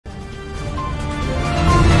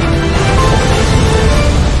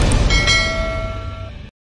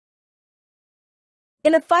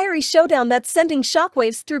In a fiery showdown that's sending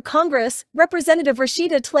shockwaves through Congress, Representative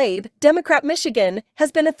Rashida Tlaib, Democrat Michigan,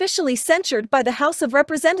 has been officially censured by the House of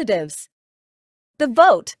Representatives. The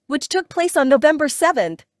vote, which took place on November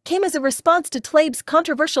 7, came as a response to Tlaib's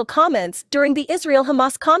controversial comments during the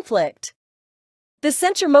Israel-Hamas conflict. The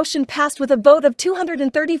censure motion passed with a vote of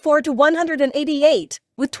 234 to 188,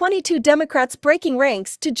 with 22 Democrats breaking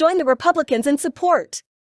ranks to join the Republicans in support.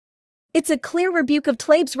 It's a clear rebuke of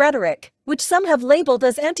Tlaib's rhetoric, which some have labeled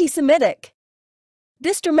as anti-Semitic.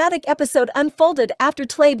 This dramatic episode unfolded after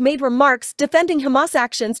Tlaib made remarks defending Hamas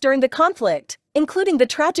actions during the conflict, including the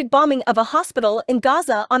tragic bombing of a hospital in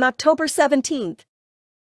Gaza on October 17.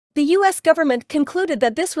 The U.S. government concluded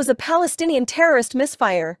that this was a Palestinian terrorist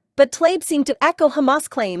misfire, but Tlaib seemed to echo Hamas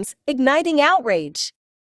claims, igniting outrage.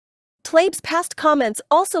 Tlaib's past comments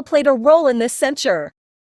also played a role in this censure.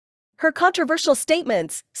 Her controversial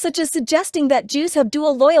statements, such as suggesting that Jews have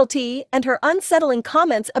dual loyalty and her unsettling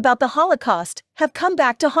comments about the Holocaust, have come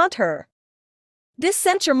back to haunt her. This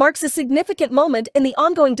censure marks a significant moment in the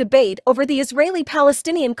ongoing debate over the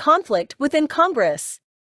Israeli-Palestinian conflict within Congress.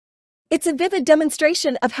 It's a vivid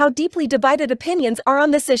demonstration of how deeply divided opinions are on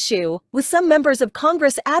this issue, with some members of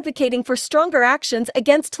Congress advocating for stronger actions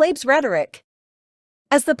against Tlaib's rhetoric.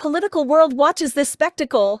 As the political world watches this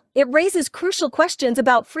spectacle, it raises crucial questions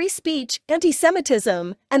about free speech,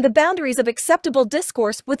 anti-Semitism, and the boundaries of acceptable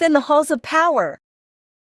discourse within the halls of power.